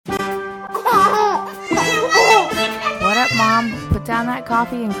Mom, put down that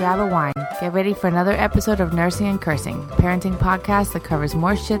coffee and grab a wine. Get ready for another episode of Nursing and Cursing, a parenting podcast that covers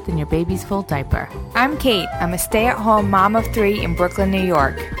more shit than your baby's full diaper. I'm Kate. I'm a stay-at-home mom of 3 in Brooklyn, New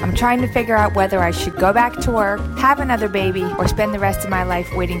York. I'm trying to figure out whether I should go back to work, have another baby, or spend the rest of my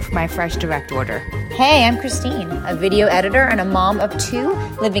life waiting for my fresh direct order. Hey, I'm Christine, a video editor and a mom of 2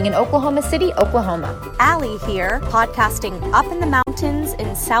 living in Oklahoma City, Oklahoma. Allie here, podcasting up in the mountains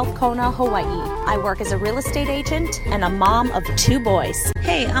in South Kona, Hawaii. I work as a real estate agent and a mom of 2 boys.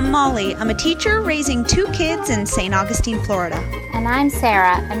 Hey, I'm Molly. I'm a teacher raising 2 kids in St. Augustine, Florida. And I'm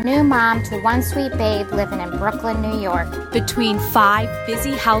Sarah, a new mom to 1 sweet babe living in Brooklyn, New York. Between 5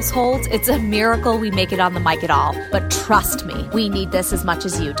 busy households, it's a miracle we make it on the mic at all. But trust me, we need this as much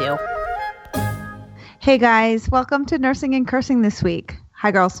as you do. Hey guys, welcome to Nursing and Cursing this week. Hi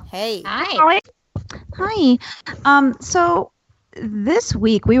girls. Hey. Hi. Hi. So this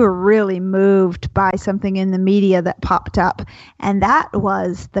week we were really moved by something in the media that popped up, and that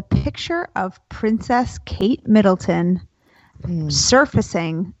was the picture of Princess Kate Middleton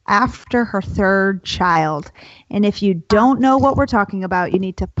surfacing after her 3rd child. And if you don't know what we're talking about, you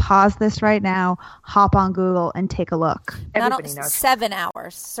need to pause this right now, hop on Google, and take a look. Everybody knows. 7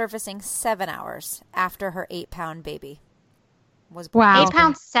 hours, surfacing 7 hours after her 8-pound baby was born. Wow. 8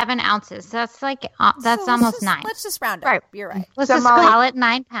 pounds, 7 ounces. That's like, that's So almost 9. Let's just round up. Right. You're right. Let's So just Molly- call it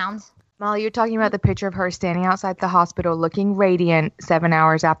 9 pounds. Molly, you're talking about the picture of her standing outside the hospital looking radiant 7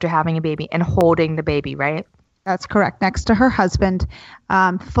 hours after having a baby and holding the baby, right? That's correct. Next to her husband,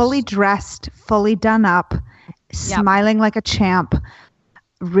 fully dressed, fully done up, smiling like a champ,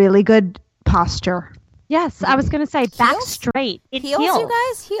 really good posture. Yes, I was going to say back Heels? straight. It Heels, you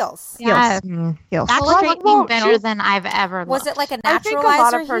guys? Heels. Yes. Heels. Back Well, straight well, better she's- than I've ever Was looked. it like a I think naturalizer a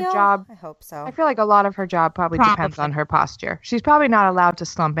lot of her heel? job- I hope so. I feel like a lot of her job probably depends on her posture. She's probably not allowed to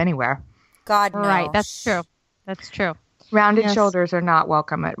slump anywhere. God knows. Right, that's true. That's true. Rounded Yes. shoulders are not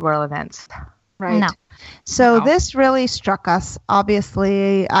welcome at royal events. Right. No. So Wow. this really struck us.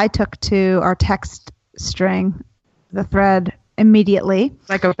 Obviously, I took to our text string, the thread, immediately.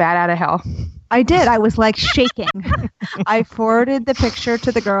 Like a bat out of hell. I did. I was like shaking. I forwarded the picture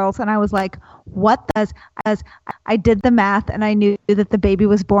to the girls and I was like, what does, as I did the math and I knew that the baby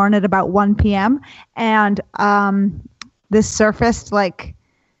was born at about 1 p.m. And this surfaced like,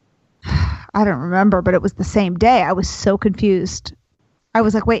 I don't remember, but it was the same day. I was so confused. I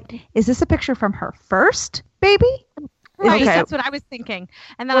was like, wait, is this a picture from her first baby? Right, Okay. that's what I was thinking.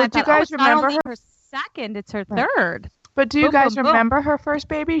 And then Well, I do you thought, guys it's not remember only her- her second, it's her Right. third. But do you Boom, guys boom, boom. remember her first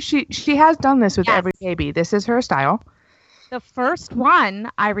baby? She has done this with Yes. every baby. This is her style. The first one,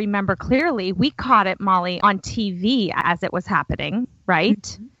 I remember clearly. We caught it, Molly, on TV as it was happening,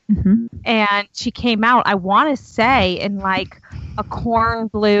 right? Mm-hmm. And she came out, I want to say, in like a corn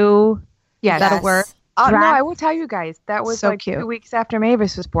blue. Yes. Is that a word? No, dress. I will tell you guys. That was So like cute. 2 weeks after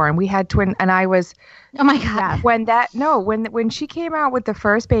Mavis was born. We had twin, and I was Oh my God. when she came out with the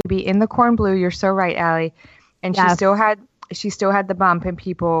first baby in the corn blue. You're so right, Allie. And Yes. she still had the bump, and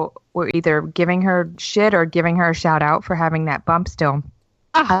people were either giving her shit or giving her a shout out for having that bump still.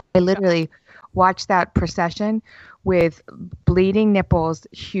 Ah. I literally watched that procession with bleeding nipples,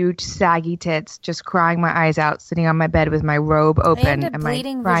 huge saggy tits, just crying my eyes out, sitting on my bed with my robe open And a and my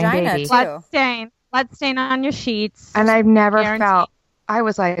bleeding crying vagina, baby. too. Blood stain on your sheets. And I've never Guaranteed. felt. I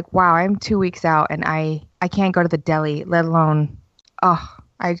was like, wow, I'm 2 weeks out, and I can't go to the deli, let alone. Oh,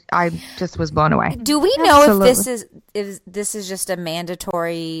 I just was blown away. Do we know Absolutely. if this is just a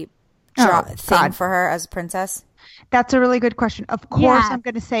mandatory Oh, thing God. for her as a princess? That's a really good question. Of course, Yeah. I'm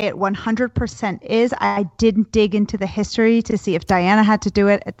going to say it 100% is. I didn't dig into the history to see if Diana had to do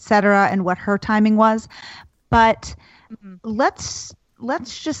it, et cetera, and what her timing was. But let's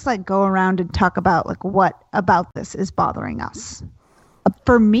just like go around and talk about like what about this is bothering us.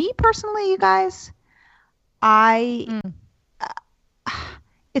 For me personally, you guys,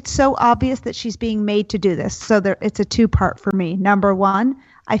 it's so obvious that she's being made to do this. So it's a 2-part for me. Number one,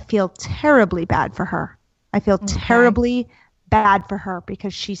 I feel terribly bad for her. I feel terribly bad for her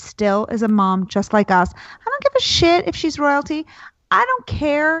because she still is a mom just like us. I don't give a shit if she's royalty. I don't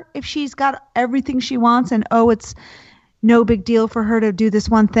care if she's got everything she wants and it's no big deal for her to do this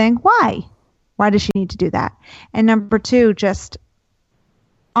one thing. Why? Why does she need to do that? And number two, just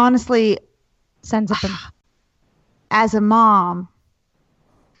honestly, Sends up in as a mom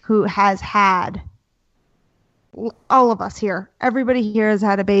who has had all of us here, everybody here has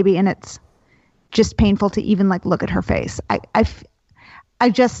had a baby, and it's just painful to even like look at her face. I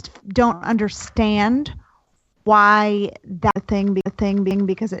just don't understand why that thing being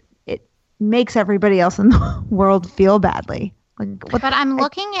because it makes everybody else in the world feel badly. Like, But I'm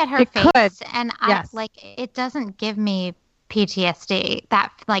looking at her It face could. and Yes. it doesn't give me PTSD,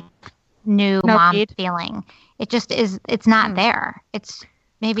 that like new No mom need. feeling. It just is. It's not there. It's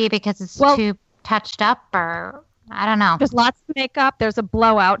maybe because it's too touched up, or I don't know. There's lots of makeup. There's a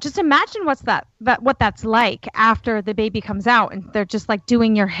blowout. Just imagine what that's like after the baby comes out, and they're just like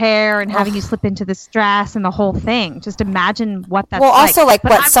doing your hair and having you slip into this dress and the whole thing. Just imagine what that's like. Well, also like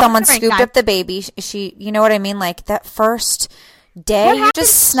But what I'm someone wondering, scooped guys, up the baby. She, you know what I mean? Like that first day, What you're happens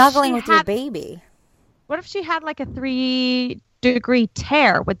just if snuggling she with your had- baby. What if she had like a 3-degree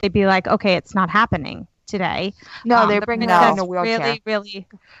tear? Would they be like, okay, it's not happening today? No, they're the bringing princess her in a wheelchair. Really, really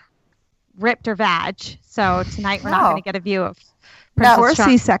ripped her vag. So tonight we're not No. going to get a view of No. Or Princess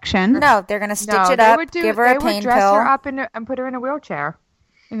Charming. C-section. No, they're gonna stitch it they up, would give her they a would pain dress pill. her up and put her in a wheelchair.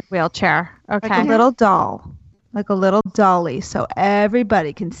 In a wheelchair. Okay. Like a little doll. Like a little dolly, so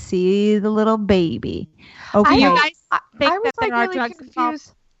everybody can see the little baby. Okay. Do you guys think I was that there like are really drugs involved?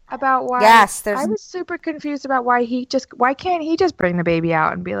 confused about why. Yes, there's- I was super confused about why can't he just bring the baby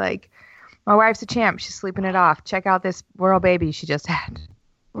out and be like, my wife's a champ. She's sleeping it off. Check out this world baby she just had.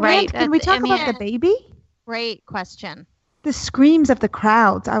 Right. Can we talk about the baby? Great question. The screams of the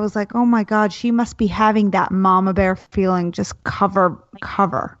crowds. I was like, oh my God, she must be having that mama bear feeling. Just cover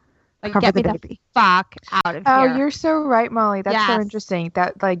Like, the get me baby. the fuck out of Oh, here. you're so right, Molly. That's so Yes. interesting.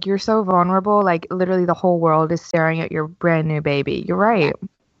 That like you're so vulnerable. Like literally the whole world is staring at your brand new baby. You're right.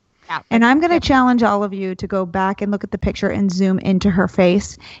 Yeah. And I'm going to challenge all of you to go back and look at the picture and zoom into her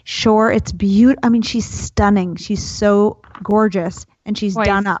face. Sure, it's beautiful. I mean, she's stunning. She's so gorgeous, and she's Poised.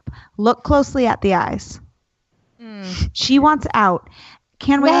 done up. Look closely at the eyes. Mm. She wants out.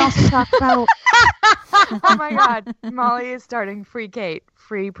 Can we also talk about? Oh my God, Molly is starting Free Kate,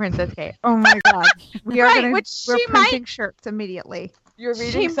 Free Princess Kate. Oh my God, we are Right, going which to. We're she printing shirts immediately. You're She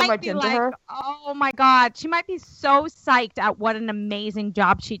reading so might much be into like, her. oh my God. She might be so psyched at what an amazing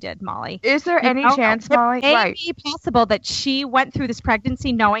job she did, Molly. Is there any chance, It Molly? may Right. be possible that she went through this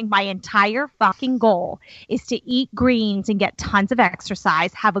pregnancy knowing my entire fucking goal is to eat greens and get tons of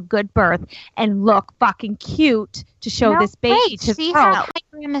exercise, have a good birth, and look fucking cute to show this baby Wait, to she the had world.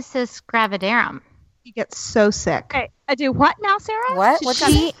 hyperemesis gravidarum. She gets so sick. Okay, I do what now, Sarah? What? What's that?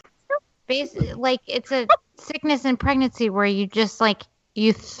 She basically like it's a sickness in pregnancy where you just like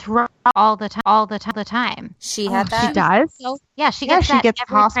you throw up all the time. She had She that. does? So yeah, she Yeah, gets she that gets every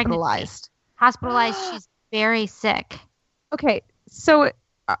pregnancy. hospitalized. Hospitalized. She's very sick. Okay, so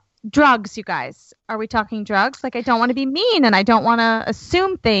drugs, you guys. Are we talking drugs? Like, I don't want to be mean and I don't want to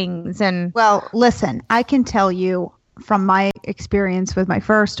assume things. And Well, listen, I can tell you from my experience with my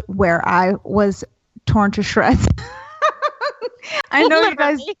first, where I was torn to shreds. I know you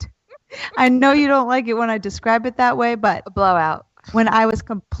guys. I know you don't like it when I describe it that way, but A blowout. when I was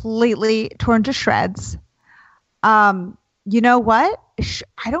completely torn to shreds, you know what?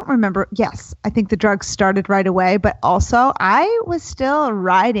 I don't remember. Yes, I think the drugs started right away, but also I was still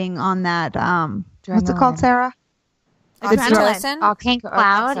riding on that. What's it called, Adrenaline. Sarah? Oxytocin. Pink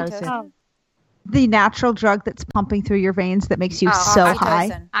cloud. Oxytocin. The natural drug that's pumping through your veins that makes you Oh, so high.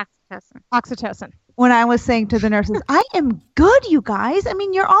 Oxytocin. Oxytocin. oxytocin. When I was saying to the nurses, I am good, you guys. I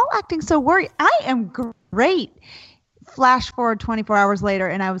mean, you're all acting so worried. I am great. Flash forward 24 hours later,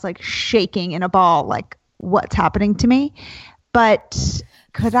 and I was like shaking in a ball, like, what's happening to me? But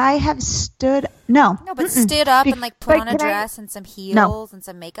could I have stood? No. No, but stood up and like put But on a can I- dress and some heels and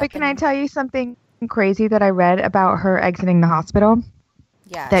some makeup. But can I and- tell you something crazy that I read about her exiting the hospital?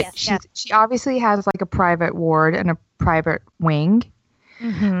 Yeah. That she obviously has like a private ward and a private wing,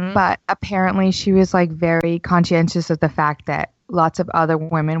 Mm-hmm. but apparently she was like very conscientious of the fact that lots of other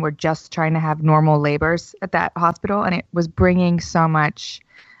women were just trying to have normal labors at that hospital, and it was bringing so much.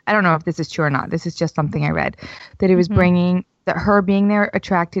 I don't know if this is true or not. This is just something I read, that it was bringing, that her being there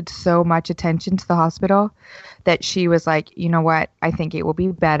attracted so much attention to the hospital that she was like, you know what? I think it will be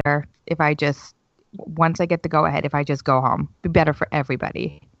better if I just, once I get the go ahead, if I just go home. Be better for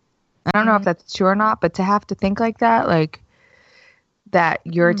everybody. I don't know if that's true or not, but to have to think like that, like that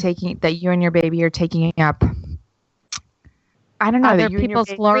you're taking, that you and your baby are taking up, I don't know, Other that you and your people's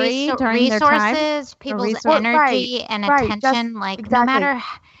baby- glory during their time. Resources, people's resource- energy Right, and right, attention. just- Like exactly.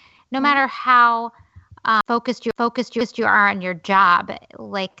 no matter how focused you are on your job,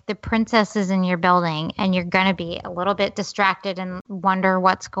 like the princess is in your building, and you're gonna be a little bit distracted and wonder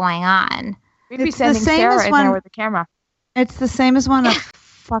what's going on. We'd be It's the sending same Sarah as in when- there with the camera. It's the same as when a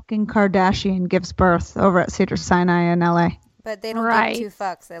fucking Kardashian gives birth over at Cedars-Sinai in LA. But they don't Right. give two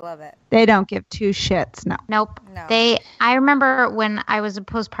fucks. They love it. They don't give two shits. No. Nope. No. I remember when I was a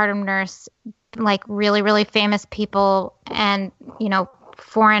postpartum nurse, like really, really famous people and,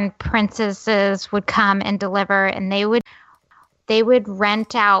 foreign princesses would come and deliver, and they would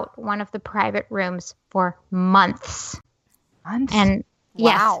rent out one of the private rooms for months Months? And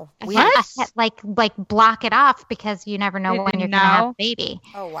Wow. yes, like block it off because you never know when you're going to have a baby.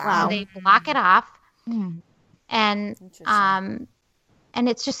 Oh, wow. So they block it off. And and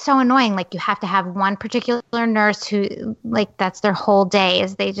it's just so annoying. Like, you have to have one particular nurse who, like, that's their whole day,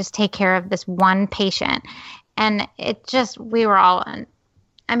 is they just take care of this one patient. And it just, we were all,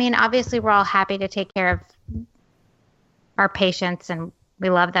 I mean, obviously we're all happy to take care of our patients and we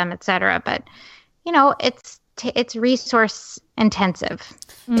love them, etc. But, you know, it's resource intensive.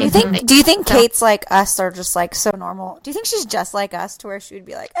 Do you think Kate's like us, or just like so normal? Do you think she's just like us, to where she would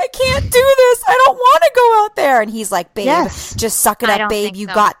be like, I can't do this, I don't want to go out there, and he's like, babe, just suck it up, babe, you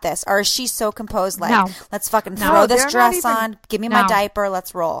got this? Or is she so composed, like, let's fucking throw this dress on, give me my diaper,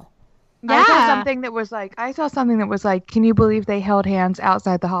 let's roll? I saw something that was like, can you believe they held hands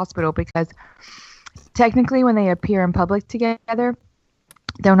outside the hospital? Because technically when they appear in public together,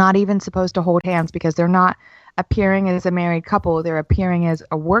 they're not even supposed to hold hands, because they're not appearing as a married couple. They're appearing as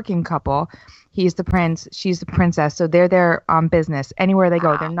a working couple. He's the prince, she's the princess. So they're there on business. Anywhere they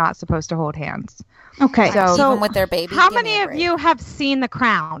go, they're not supposed to hold hands. Okay. So even with their baby. How many of you have seen The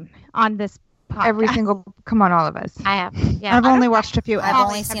Crown on this podcast? Come on, all of us. I have. Yeah. I've only watched a few. I've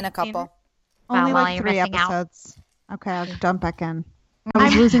only seen a couple. Only like 3 episodes. Okay, I'll jump back in. I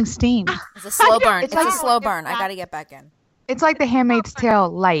was losing steam. It's a slow burn. It's a slow burn. I got to get back in. It's like The Handmaid's Tale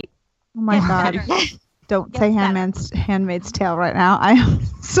light. Oh my God. Don't say Handmaid's Tale right now. I am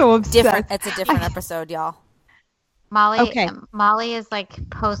so obsessed. It's a different episode, y'all. Molly is like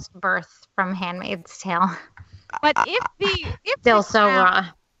post-birth from Handmaid's Tale. But if still so raw,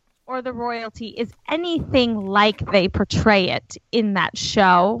 or the royalty is anything like they portray it in that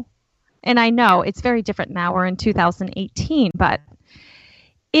show, and I know it's very different now, we're in 2018, but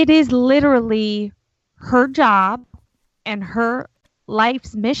it is literally her job and her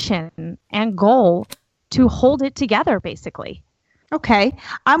life's mission and goal to hold it together, basically. Okay,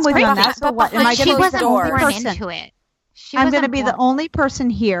 I'm with you on that. So what? Am I going to be the only person? Into it. I'm going to be the only person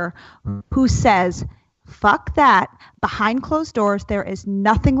here who says, fuck that. Behind closed doors, there is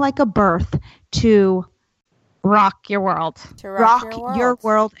nothing like a birth to rock your world. To rock your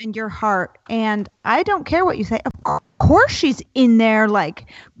world and your heart. And I don't care what you say. Of course she's in there, like,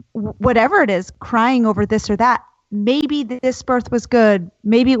 whatever it is, crying over this or that. Maybe this birth was good.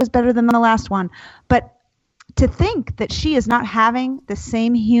 Maybe it was better than the last one. But to think that she is not having the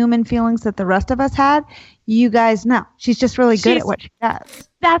same human feelings that the rest of us had, you guys know. She's just really good at what she does.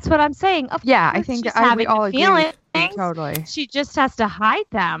 That's what I'm saying. I think we all agree. Totally. She just has to hide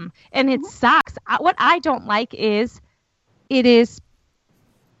them. And it sucks. What I don't like is it is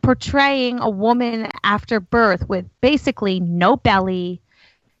portraying a woman after birth with basically no belly,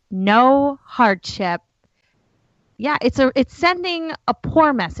 no hardship. Yeah, it's sending a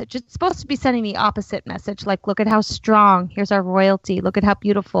poor message. It's supposed to be sending the opposite message. Like, look at how strong. Here's our royalty. Look at how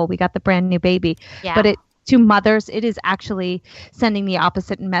beautiful. We got the brand new baby. Yeah. But to mothers, it is actually sending the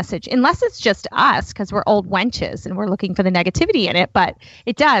opposite message. Unless it's just us, because we're old wenches and we're looking for the negativity in it. But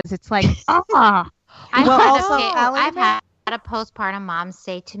it does. It's like, I've had a postpartum mom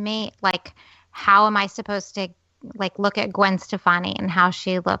say to me, like, how am I supposed to look at Gwen Stefani and how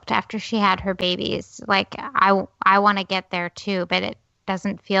she looked after she had her babies? Like, I want to get there too, but it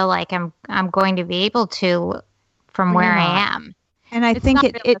doesn't feel like I'm going to be able to from where I am. And I think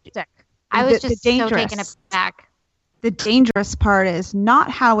I was just so taken aback. The dangerous part is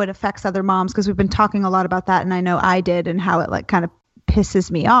not how it affects other moms, because we've been talking a lot about that, and I know I did, and how it like kind of pisses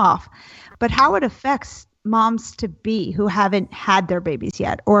me off, but how it affects moms to be who haven't had their babies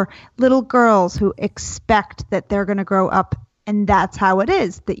yet, or little girls who expect that they're going to grow up and that's how it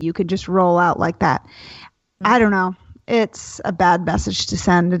is, that you can just roll out like that. I don't know. It's a bad message to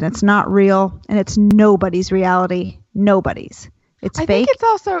send, and it's not real, and it's nobody's reality. Nobody's. It's fake. I think it's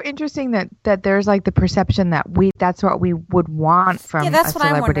also interesting that there's like the perception that that's what we would want from a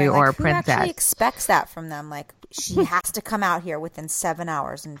celebrity or a princess. Who actually expects that from them? Like, she has to come out here within 7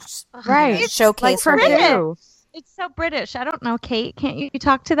 hours and just showcase her baby. It's so British. I don't know, Kate. Can't you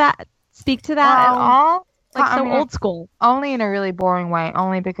speak to that at all? Like, old school. Only in a really boring way.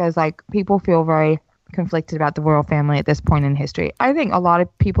 Only because like people feel very conflicted about the royal family at this point in history. I think a lot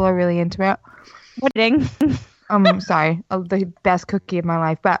of people are really into it. Wedding. Sorry, the best cookie of my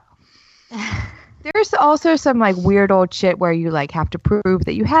life, but there's also some like weird old shit where you like have to prove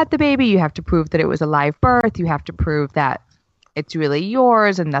that you had the baby, you have to prove that it was a live birth, you have to prove that it's really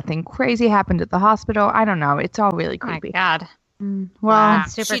yours and nothing crazy happened at the hospital. I don't know, it's all really creepy. Oh my God. Well,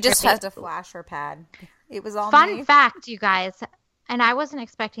 she just has to flash her pad. It was all fun fact, you guys, and I wasn't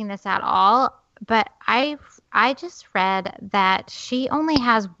expecting this at all, but I just read that she only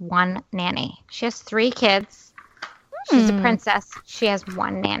has one nanny. She has 3 kids. She's a princess. She has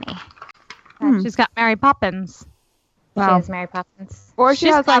one nanny. She's got Mary Poppins. Wow. She has Mary Poppins. Or she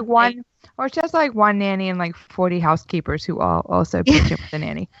has like one. Or she has like one nanny and like 40 housekeepers who all also pitch in with the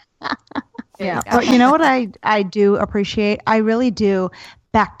nanny. Yeah. But you know what I do appreciate? I really do.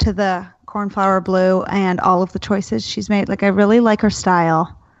 Back to the cornflower blue and all of the choices she's made. Like I really like her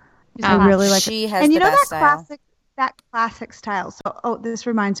style. I really like she it. has and the you know best that style. classic style. So this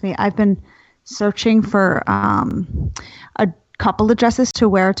reminds me. I've been searching for a couple of dresses to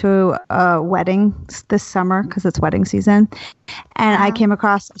wear to a wedding this summer because it's wedding season. And I came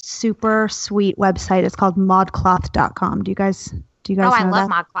across a super sweet website. It's called modcloth.com. Do you guys know I love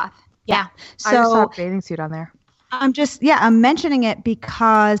that? ModCloth. Yeah. So I just saw a bathing suit on there. I'm mentioning it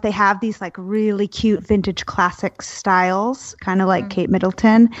because they have these like really cute vintage classic styles, kind of like Kate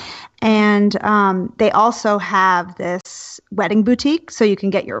Middleton. And they also have this wedding boutique. So you can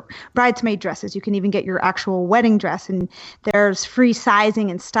get your bridesmaid dresses. You can even get your actual wedding dress. And there's free sizing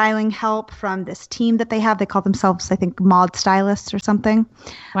and styling help from this team that they have. They call themselves, I think, Mod Stylists or something.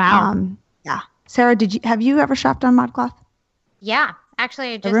 Wow. Yeah. Sarah, have you ever shopped on ModCloth? Yeah.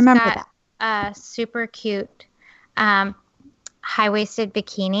 Actually, I just remember got a super cute high-waisted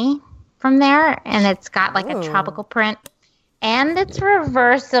bikini from there, and it's got like a tropical print, and it's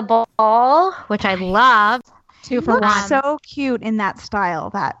reversible, which I love. 2 for 1. So cute in that style,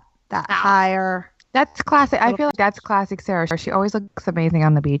 that higher. That's classic. I feel like that's classic Sarah. She always looks amazing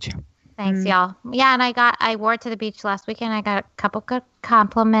on the beach. Thanks, y'all. Yeah, and I wore it to the beach last weekend. I got a couple good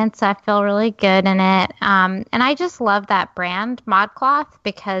compliments. I feel really good in it. And I just love that brand, ModCloth,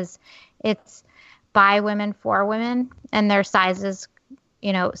 because it's by women for women, and their sizes,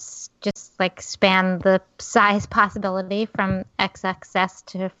 just like span the size possibility from XXS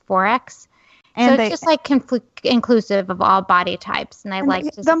to 4X. And so it's just like inclusive of all body types, and I like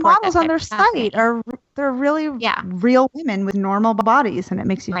to the support models that on their site they're really real women with normal bodies, and it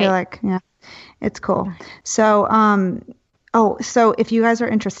makes you feel like it's cool. So so if you guys are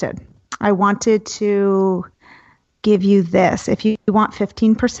interested, I wanted to give you this. If you want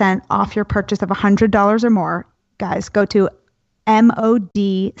 15% off your purchase of $100 or more, guys, go to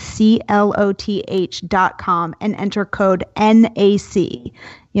modcloth.com and enter code NAC,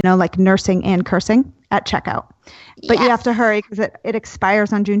 like nursing and cursing at checkout. But you have to hurry because it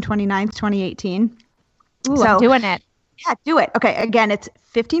expires on June 29th, 2018. Ooh, so, I'm doing it. Yeah, do it. Okay, again, it's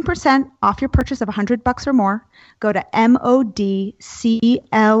 15% off your purchase of $100 or more. Go to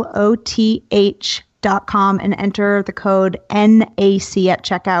modcloth.com and enter the code NAC at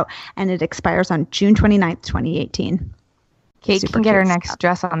checkout, and it expires on June 29th, 2018. Kate can get her next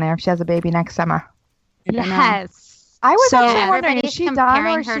dress on there if she has a baby next summer. Yes. I was also wondering, is she done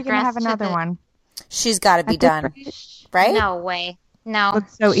or is she going to have another one? She's got to be done, right? No way. No.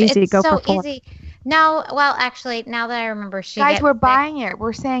 It's so easy. It's Go so for 4. easy. No, well, actually, now that I remember, guys, we're buying it.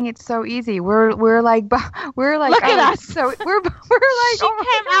 We're saying it's so easy. We're like look at us. So we're like she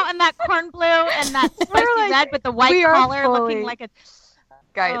came out in that corn blue and that spicy red with the white collar, looking like a.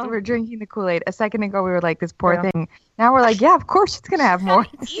 Guys, we're drinking the Kool-Aid. A second ago, we were like, this poor thing. Now we're like, yeah, of course she's gonna have more.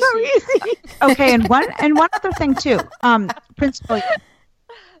 It's so easy. Okay, and one other thing too, Prince William.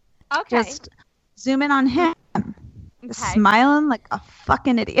 Okay. Just zoom in on him. Okay. Smiling like a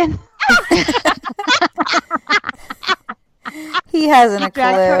fucking idiot. He hasn't a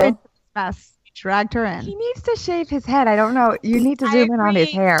clue. Dragged her in. He needs to shave his head. I don't know. You need to zoom in on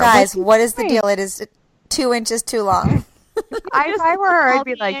his hair. Guys, what is the deal? It is 2 inches too long. If I were her, I'd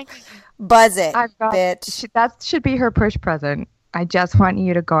be like, buzz it, bitch. That should be her push present. I just want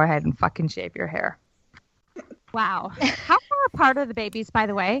you to go ahead and fucking shave your hair. Wow. How far apart are the babies, by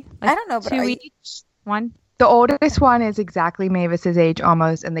the way? I don't know, but 2 each? 1? The oldest one is exactly Mavis's age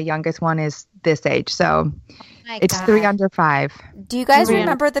almost, and the youngest one is this age. So it's 3 under 5. Do you guys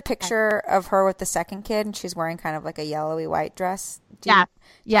remember the picture of her with the second kid, and she's wearing kind of like a yellowy white dress? Yeah.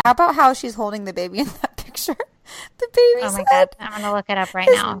 How about how she's holding the baby in that picture? The baby's head. God, I'm gonna look it up right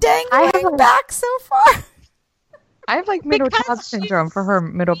now. Dangling back so far. I have like middle child syndrome for her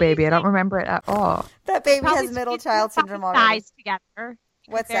middle baby. I don't remember it at all. That baby has middle child syndrome already. Thighs together.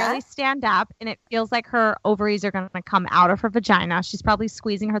 What's barely that? Stand up, and it feels like her ovaries are going to come out of her vagina. She's probably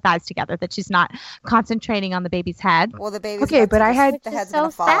squeezing her thighs together, that she's not concentrating on the baby's head. Well, the baby's okay, but I had the head's so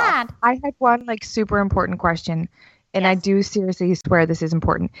fall sad. Off. I had one like super important question, and I do seriously swear this is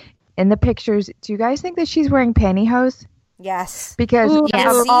important. In the pictures, do you guys think that she's wearing pantyhose? Yes. Because of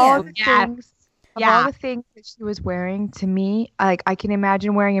all the things, all the things that she was wearing, to me, like I can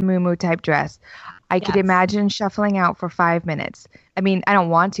imagine wearing a muumuu type dress. I could imagine shuffling out for 5 minutes. I mean, I don't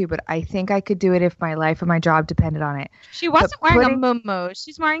want to, but I think I could do it if my life and my job depended on it. She wasn't wearing a muumuu.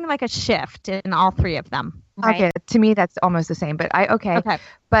 She's wearing like a shift in all three of them. Right? Okay, to me that's almost the same. But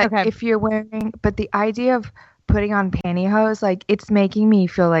if you're wearing, but the idea of putting on pantyhose, like it's making me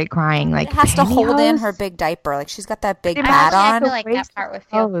feel like crying. Like it has to hold in her big diaper. Like she's got that big pad on. I feel like that part would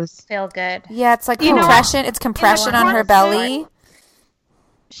feel good. Yeah, it's like compression. It's compression on her belly.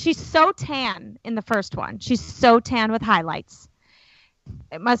 She's so tan in the first one. She's so tan with highlights.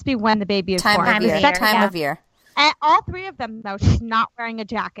 It must be when the baby is born. Time of year. And all three of them, though, she's not wearing a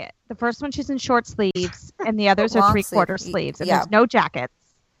jacket. The first one, she's in short sleeves, and the others are 3/4 sleeves, and there's no jackets.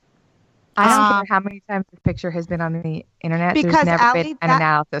 I don't care how many times this picture has been on the internet. Because there's never been an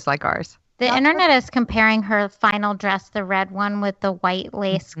analysis like ours. The internet is comparing her final dress, the red one with the white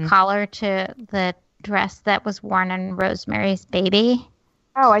lace collar, to the dress that was worn in Rosemary's Baby.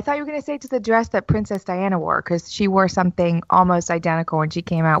 Oh, I thought you were going to say to the dress that Princess Diana wore, because she wore something almost identical when she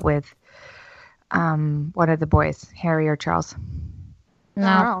came out with, what are the boys, Harry or Charles?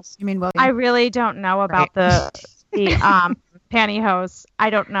 No. You mean William? I really don't know about the pantyhose. I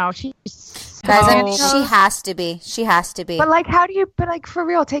don't know. She has to be. She has to be. But like, how do you? But like, for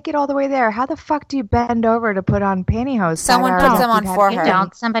real, take it all the way there. How the fuck do you bend over to put on pantyhose? Someone puts them on for her.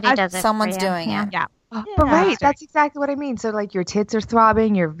 Don't. Somebody does it. Someone's doing it. Yeah. But right, that's exactly what I mean. So like, your tits are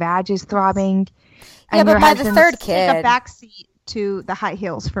throbbing, your vag is throbbing. Yeah, but by the third kid, take a backseat to the high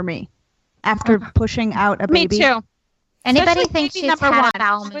heels for me. After pushing out a baby. Me too. Anybody think she's had a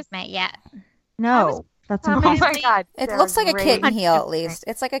bowel movement yet? No. That's impossible. Oh my God. It looks like a kitten heel, at least.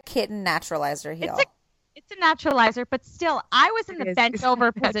 It's like a kitten naturalizer heel. It's a naturalizer, but still, I was in the bent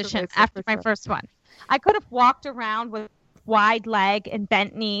over position after my first one. I could have walked around with wide leg and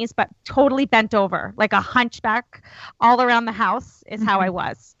bent knees, but totally bent over, like a hunchback all around the house is how I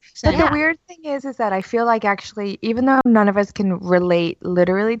was. But the weird thing is that I feel like actually, even though none of us can relate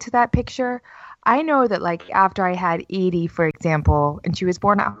literally to that picture, I know that like after I had Edie, for example, and she was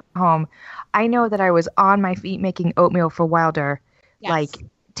born at home, I know that I was on my feet making oatmeal for Wilder like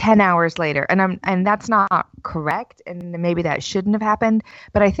 10 hours later. And that's not correct. And maybe that shouldn't have happened.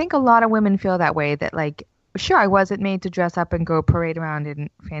 But I think a lot of women feel that way, that like, sure, I wasn't made to dress up and go parade around in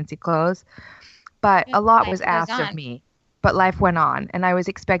fancy clothes, but a lot was asked of me. But life went on, and I was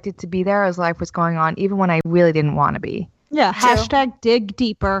expected to be there as life was going on, even when I really didn't want to be. Yeah, hashtag dig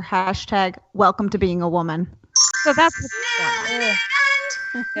deeper, hashtag welcome to being a woman. So that's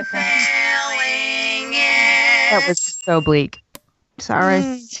that was so bleak.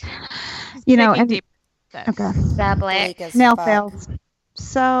 Sorry. You know, and deep. Okay. That black. Nail fails.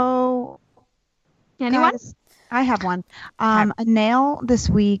 So anyone? Guys, I have one. A nail this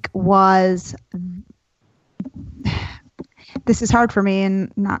week was. This is hard for me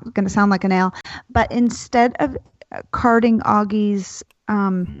and not going to sound like a nail, but instead of carting Augie's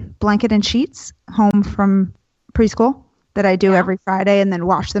blanket and sheets home from preschool that I do every Friday and then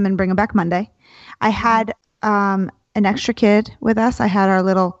wash them and bring them back Monday, I had an extra kid with us. I had our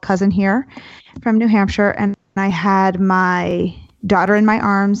little cousin here from New Hampshire, and I had my daughter in my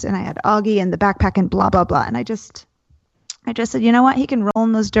arms, and I had Augie in the backpack and blah, blah, blah. And I just said, you know what? He can roll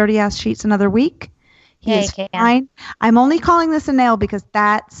in those dirty ass sheets another week. He is fine. I'm only calling this a nail because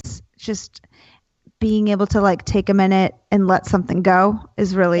that's just being able to like take a minute and let something go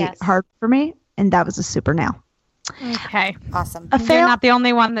is really hard for me. And that was a super nail. Okay. Awesome. You're not the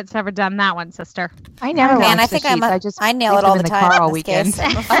only one that's ever done that one, sister. I never Man, I think I nail it all the time all weekend.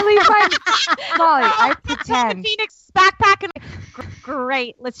 I leave my Molly. I pretend. Phoenix backpack and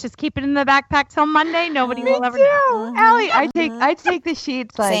great. Let's just keep it in the backpack till Monday. Nobody will ever know. Allie, I take the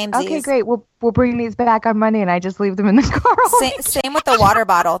sheets like Samesies. Okay, great. We'll bring these back on Monday, and I just leave them in the car. Same with the water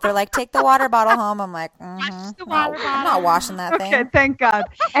bottle. They're like, take the water bottle home. I'm like, I'm not washing that thing. Okay, thank God.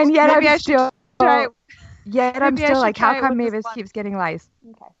 And yet Maybe I'm still. Try it. Yet I'm still like, how come Mavis keeps getting lice?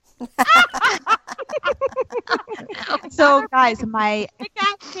 Okay. So guys,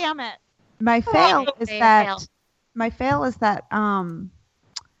 damn it. My fail is that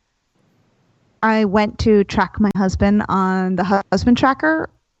I went to track my husband on the husband tracker.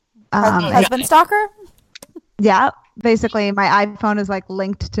 Husband stalker? Yeah. Basically my iPhone is like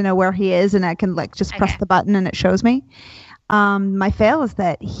linked to know where he is, and I can like just press the button and it shows me. My fail is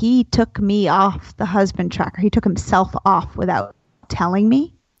that he took me off the husband tracker. He took himself off without telling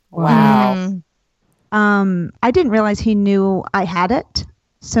me. Wow. I didn't realize he knew I had it.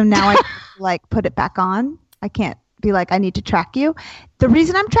 So now I like put it back on. I can't be like, I need to track you. The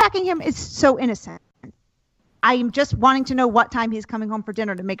reason I'm tracking him is so innocent. I'm just wanting to know what time he's coming home for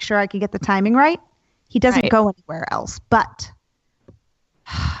dinner to make sure I can get the timing right. He doesn't go anywhere else, but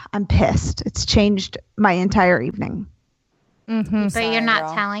I'm pissed. It's changed my entire evening. Mm-hmm. But you're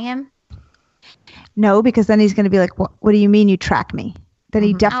not telling him? No, because then he's going to be like, what do you mean you track me? Then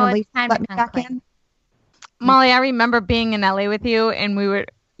he definitely let me back in. Molly, I remember being in LA with you, and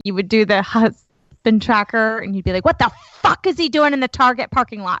you would do the husband tracker, and you'd be like, what the fuck is he doing in the Target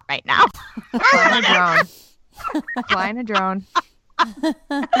parking lot right now? Flying a drone. Flying a drone.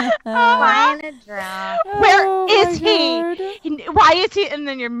 Flying a drone. Where is he? Why is he? And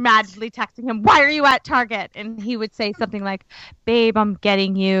then you're madly texting him, why are you at Target? And he would say something like, babe, I'm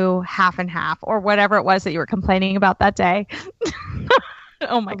getting you half and half, or whatever it was that you were complaining about that day.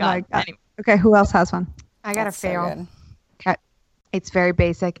 Oh my God. Anyway. Okay, who else has one? I got to fail. Okay. It's very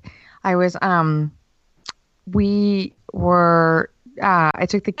basic. I was, I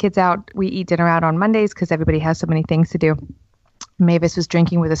took the kids out. We eat dinner out on Mondays because everybody has so many things to do. Mavis was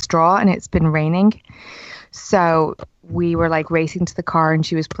drinking with a straw, and it's been raining. So we were like racing to the car, and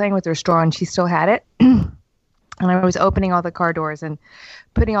she was playing with her straw, and she still had it. And I was opening all the car doors and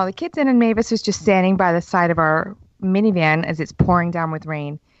putting all the kids in, and Mavis was just standing by the side of our minivan as it's pouring down with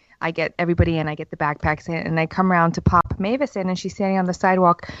rain. I get everybody in, I get the backpacks in, and I come around to pop Mavis in, and she's standing on the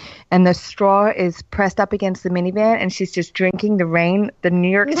sidewalk, and the straw is pressed up against the minivan, and she's just drinking the rain, the New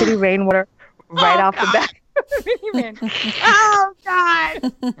York City rainwater right off the back. Oh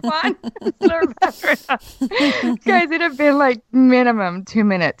God! One guys, it'd have been like minimum 2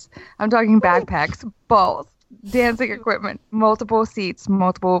 minutes. I'm talking backpacks, balls, dancing equipment, multiple seats,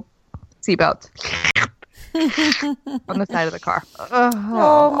 multiple seatbelts on the side of the car.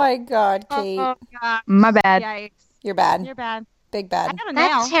 Oh my God, Kate! Oh, God. My bad. Yikes. You're bad. You're bad. Big bad.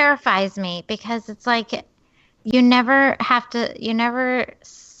 That terrifies me because it's like you never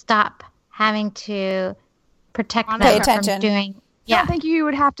stop having to protect them Pay attention. from doing. I don't think you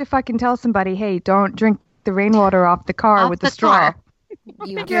would have to fucking tell somebody, hey, don't drink the rainwater off the car with the straw.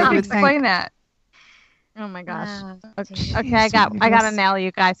 You have to explain that. Oh my gosh. Okay, I got to nail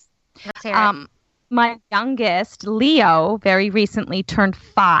you guys. Let's hear it. My youngest, Leo, very recently turned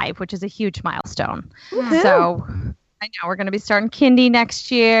 5, which is a huge milestone. Woo-hoo. So I know we're going to be starting kindy next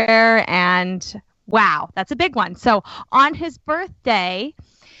year, and wow, that's a big one. So on his birthday,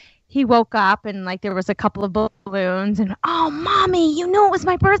 he woke up and like there was a couple of balloons, and oh, mommy, you knew it was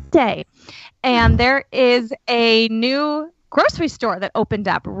my birthday. And there is a new grocery store that opened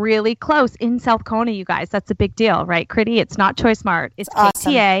up really close in South Kona, you guys. That's a big deal, right, Critty? It's not Choice Mart. It's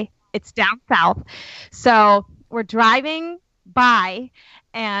awesome. KTA. It's down south. So we're driving by,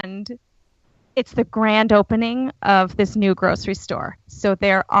 and it's the grand opening of this new grocery store. So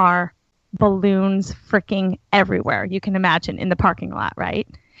there are balloons freaking everywhere. You can imagine in the parking lot, right?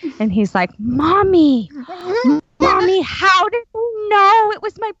 And he's like, Mommy, how did you know it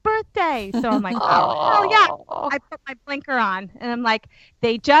was my birthday? So I'm like, oh, hell yeah. I put my blinker on, and I'm like,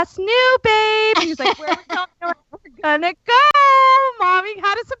 they just knew, babe. And he's like, where are we going? We're going to go. Mommy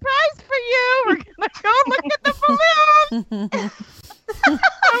had a surprise for you. We're going to go look at the balloons.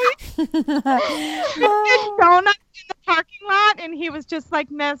 We did donuts in the parking lot, and he was just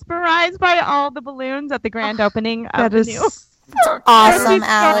like mesmerized by all the balloons at the grand opening of the new. Awesome,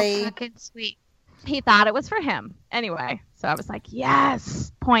 Allie. Fucking sweet. He thought it was for him. Anyway, so I was like,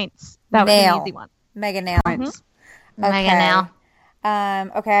 yes, points. That was Nail. an easy one. Mega nail. Mega nail.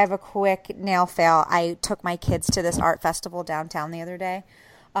 Okay, I have a quick nail fail. I took my kids to this art festival downtown the other day.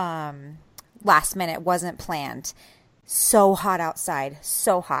 Last minute, wasn't planned. So hot outside,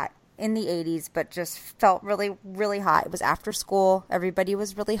 so hot. In the 80s, but just felt really, really hot. It was after school. Everybody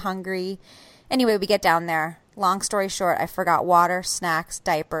was really hungry. Anyway, we get down there. Long story short, I forgot water, snacks,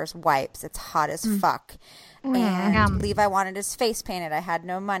 diapers, wipes. It's hot as fuck. And Levi wanted his face painted. I had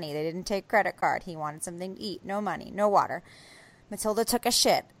no money. They didn't take credit card. He wanted something to eat. No money, no water. Matilda took a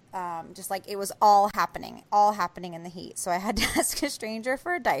shit. Just like it was all happening in the heat. So I had to ask a stranger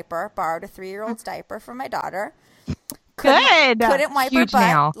for a diaper, borrowed a 3-year-old's diaper for my daughter. Couldn't wipe Huge her butt.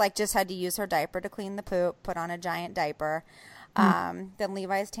 nail. Like just had to use her diaper to clean the poop, put on a giant diaper. Then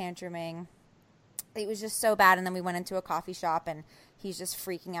Levi's tantruming. It was just so bad. And then we went into a coffee shop, and he's just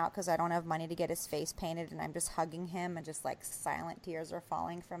freaking out because I don't have money to get his face painted. And I'm just hugging him, and just like silent tears are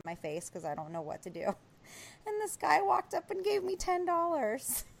falling from my face because I don't know what to do. And this guy walked up and gave me $10.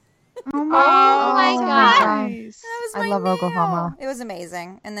 Oh my God. That was I my love nail. Oklahoma. It was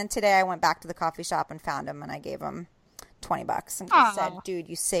amazing. And then today I went back to the coffee shop and found him, and I gave him $20 and just said, dude,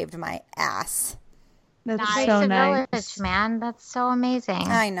 you saved my ass. That's Nice. so A nice. village, man. That's so amazing.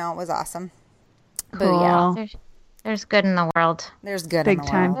 I know, it was awesome. Cool. Booyah. There's good in the world. There's good Big in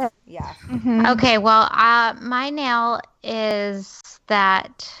the time. world. Yeah. Okay, well, my nail is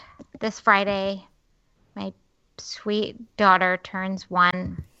that this Friday, my sweet daughter turns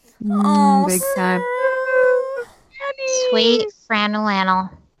 1. Big time. Sweet Franalanel.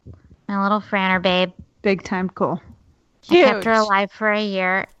 My little Franner babe. Big time cool. I kept her alive for a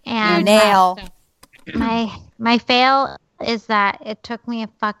year. And nail. My fail is that it took me a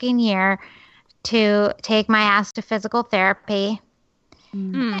fucking year to take my ass to physical therapy.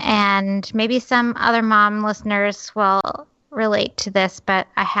 And maybe some other mom listeners will relate to this, but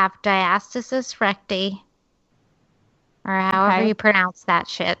I have diastasis recti, or however you pronounce that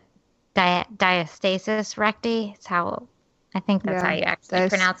shit. Diastasis recti. It's how I think that's how you actually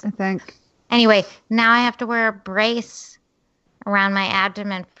pronounce it. I think. Anyway, now I have to wear a brace around my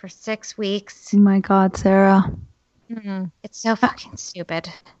abdomen for 6 weeks. Oh my God, Sarah. It's so fucking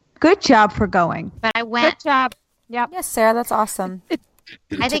stupid. Good job for going. But I went. Good job. Yep. Yes, Sarah, that's awesome.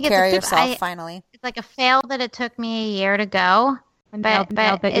 I think care of yourself finally. It's like a fail that it took me a year to go. But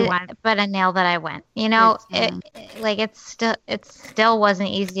a nail that I went. You know, it still wasn't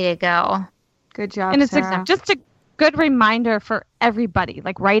easy to go. Good job, and it's Sarah. just a good reminder for everybody.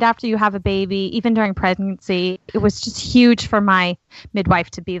 Like right after you have a baby, even during pregnancy, it was just huge for my midwife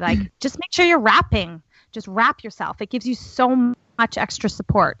to be like, just make sure you're wrapping. Just wrap yourself. It gives you so much extra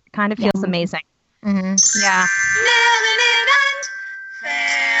support. It kind of feels amazing. Mm-hmm. Yeah.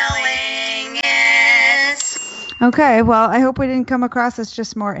 Okay, well, I hope we didn't come across as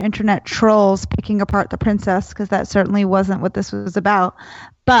just more internet trolls picking apart the princess, because that certainly wasn't what this was about.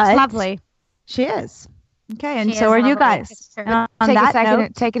 But it's lovely. She is. Okay, and so are you guys.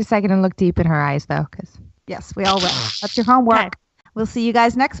 Take it a second and look deep in her eyes, though, because yes, we all will. That's your homework. Okay. We'll see you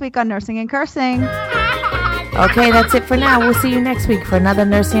guys next week on Nursing and Cursing. Okay, that's it for now. We'll see you next week for another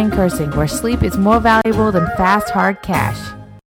Nursing and Cursing, where sleep is more valuable than fast, hard cash.